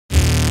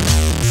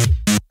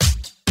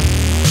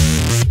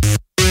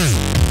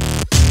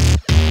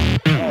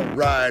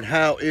Alright,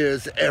 how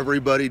is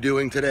everybody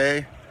doing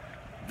today?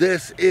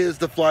 This is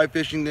the Fly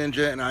Fishing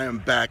Ninja and I am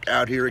back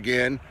out here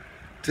again.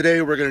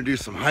 Today we're going to do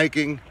some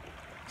hiking,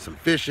 some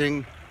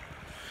fishing,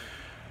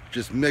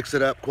 just mix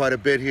it up quite a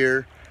bit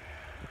here.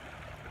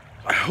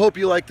 I hope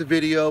you like the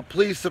video.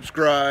 Please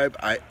subscribe.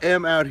 I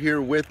am out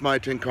here with my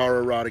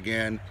Tenkara rod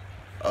again,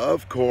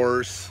 of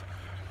course.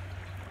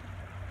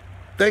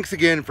 Thanks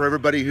again for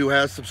everybody who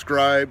has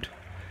subscribed,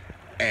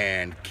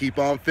 and keep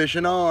on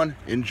fishing on.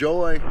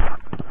 Enjoy.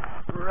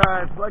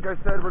 Right, like I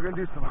said, we're going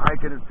to do some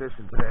hiking and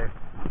fishing today.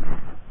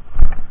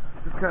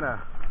 Just kind of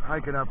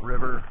hiking up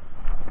river,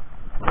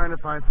 trying to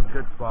find some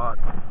good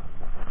spots.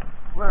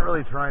 I'm not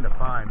really trying to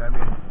find. I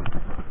mean,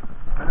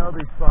 I know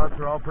these spots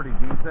are all pretty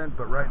decent,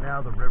 but right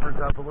now the river's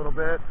up a little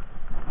bit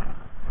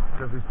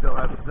because we still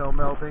have snow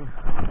melting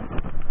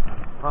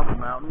on the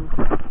mountains.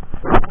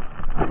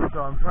 So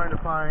I'm trying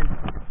to find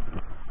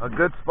a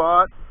good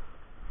spot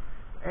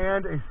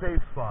and a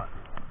safe spot.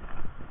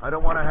 I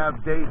don't want to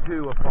have day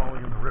 2 of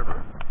falling in the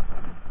river.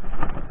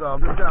 So I'm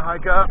just going to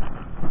hike up,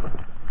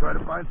 try to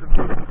find some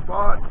decent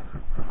spots.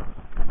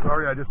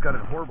 Sorry, I just got a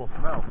horrible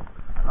smell.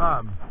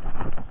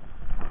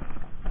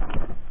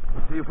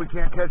 See if we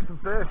can't catch some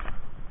fish.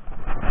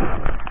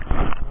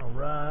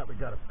 Alright, we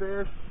got a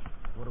fish.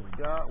 What do we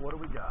got? What do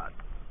we got?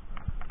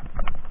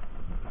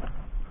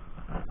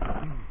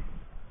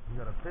 We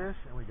got a fish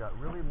and we got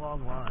really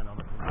long line on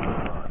the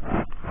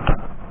side.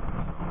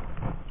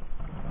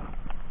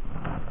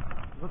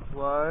 Looks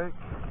like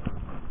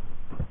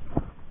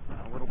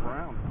a little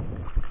brown.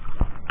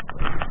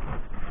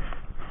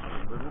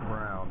 A little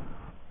brown.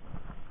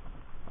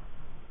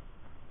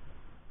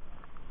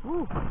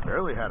 Whew,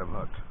 barely had him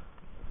hooked.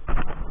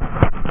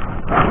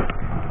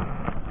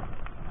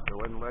 Go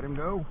ahead and let him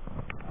go.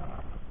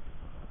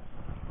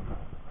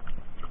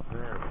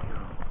 There we go.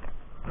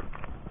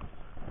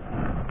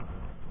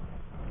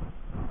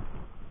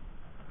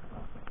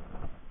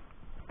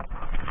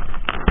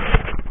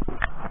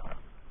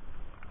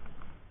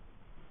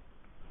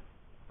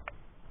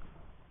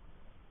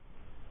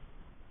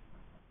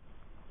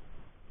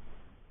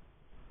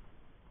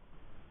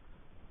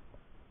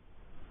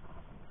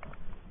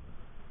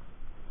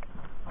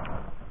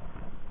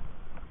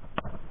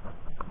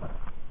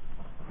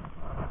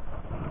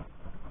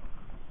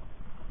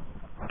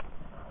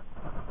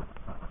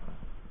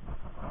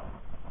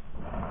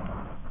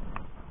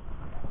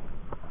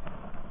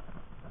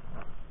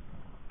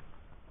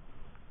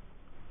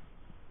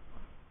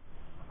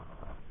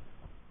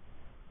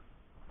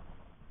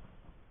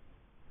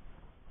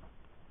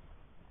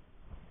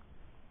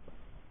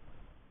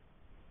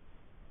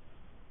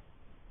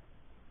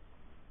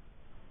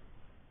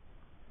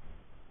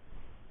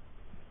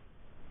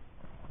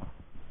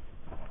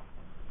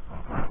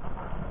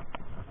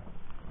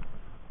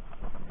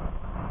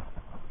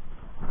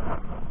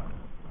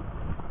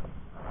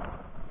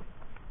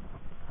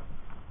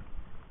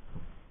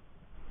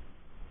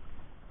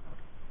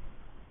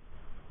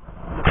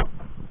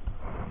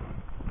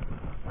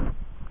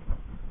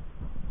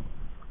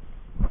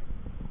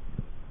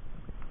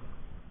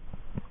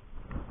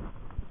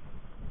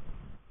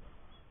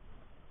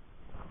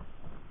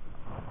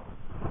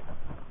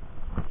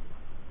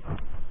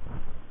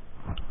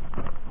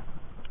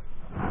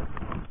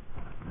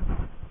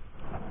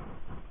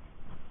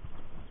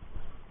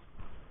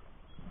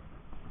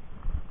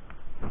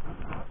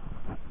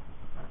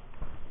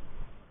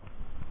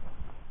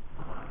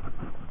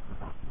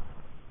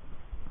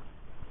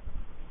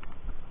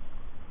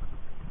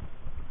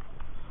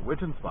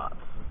 Switching spots.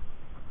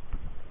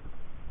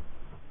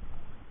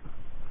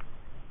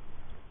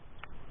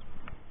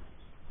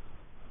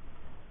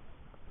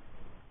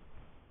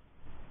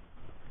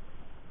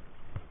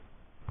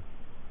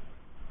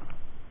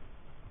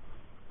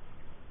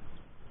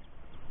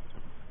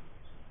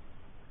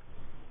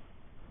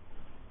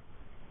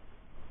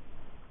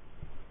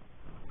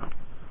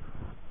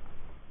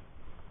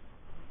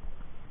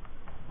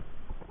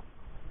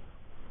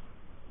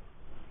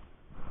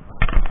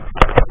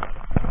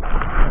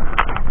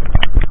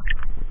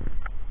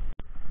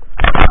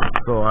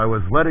 So I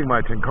was letting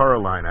my Tenkara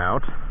line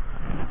out,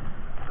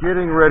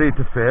 getting ready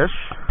to fish,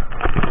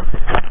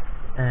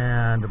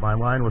 and my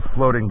line was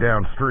floating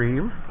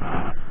downstream,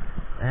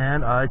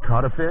 and I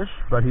caught a fish,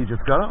 but he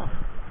just got off.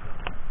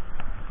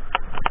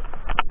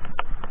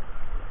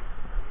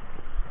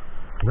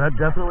 That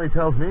definitely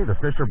tells me the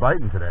fish are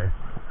biting today.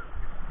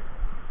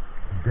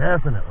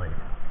 Definitely.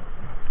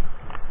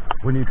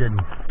 When you can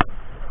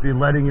be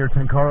letting your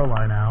Tenkara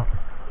line out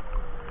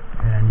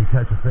and you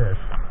catch a fish.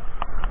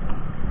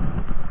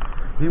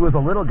 He was a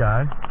little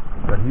guy,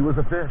 but he was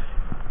a fish.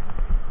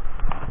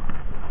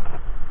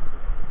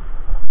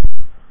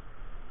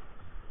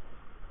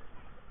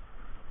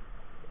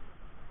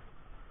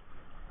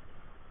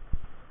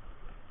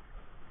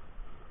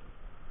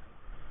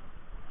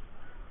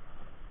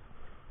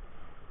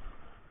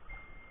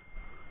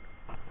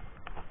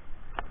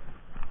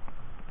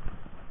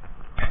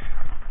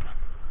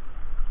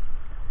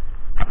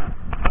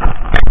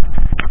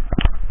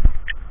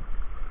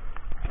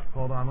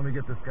 Hold on, let me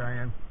get this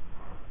guy in.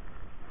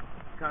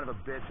 kind of a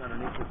bitch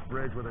underneath this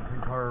bridge with a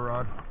Tenkara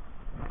rod.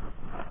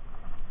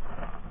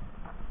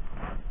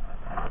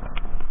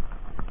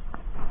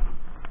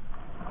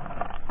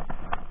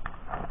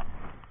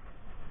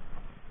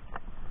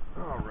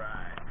 All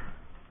right,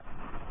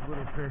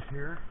 little fish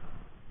here,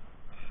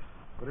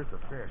 but it's a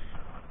fish.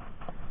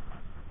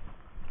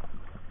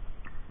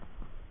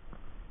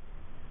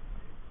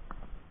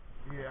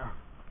 Yeah.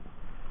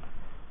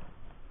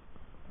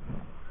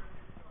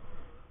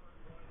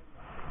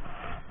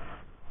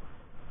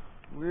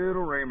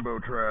 Little rainbow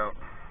trout.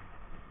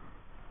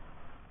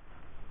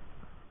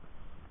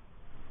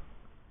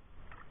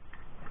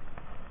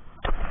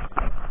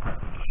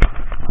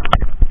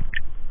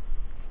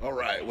 All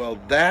right, well,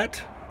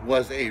 that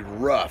was a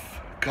rough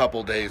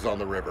couple days on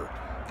the river.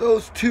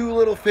 Those two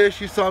little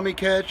fish you saw me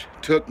catch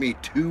took me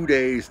 2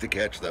 days to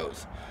catch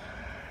those.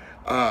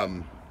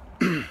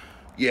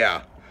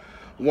 Yeah,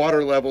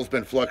 water level's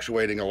been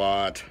fluctuating a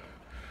lot.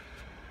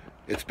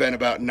 It's been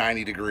about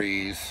 90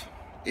 degrees.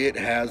 It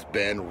has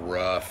been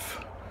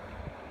rough.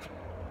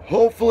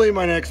 Hopefully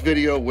my next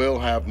video will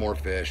have more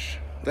fish.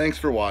 Thanks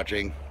for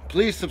watching.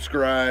 Please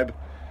subscribe.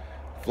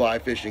 Fly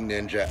Fishing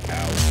Ninja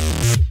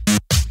out.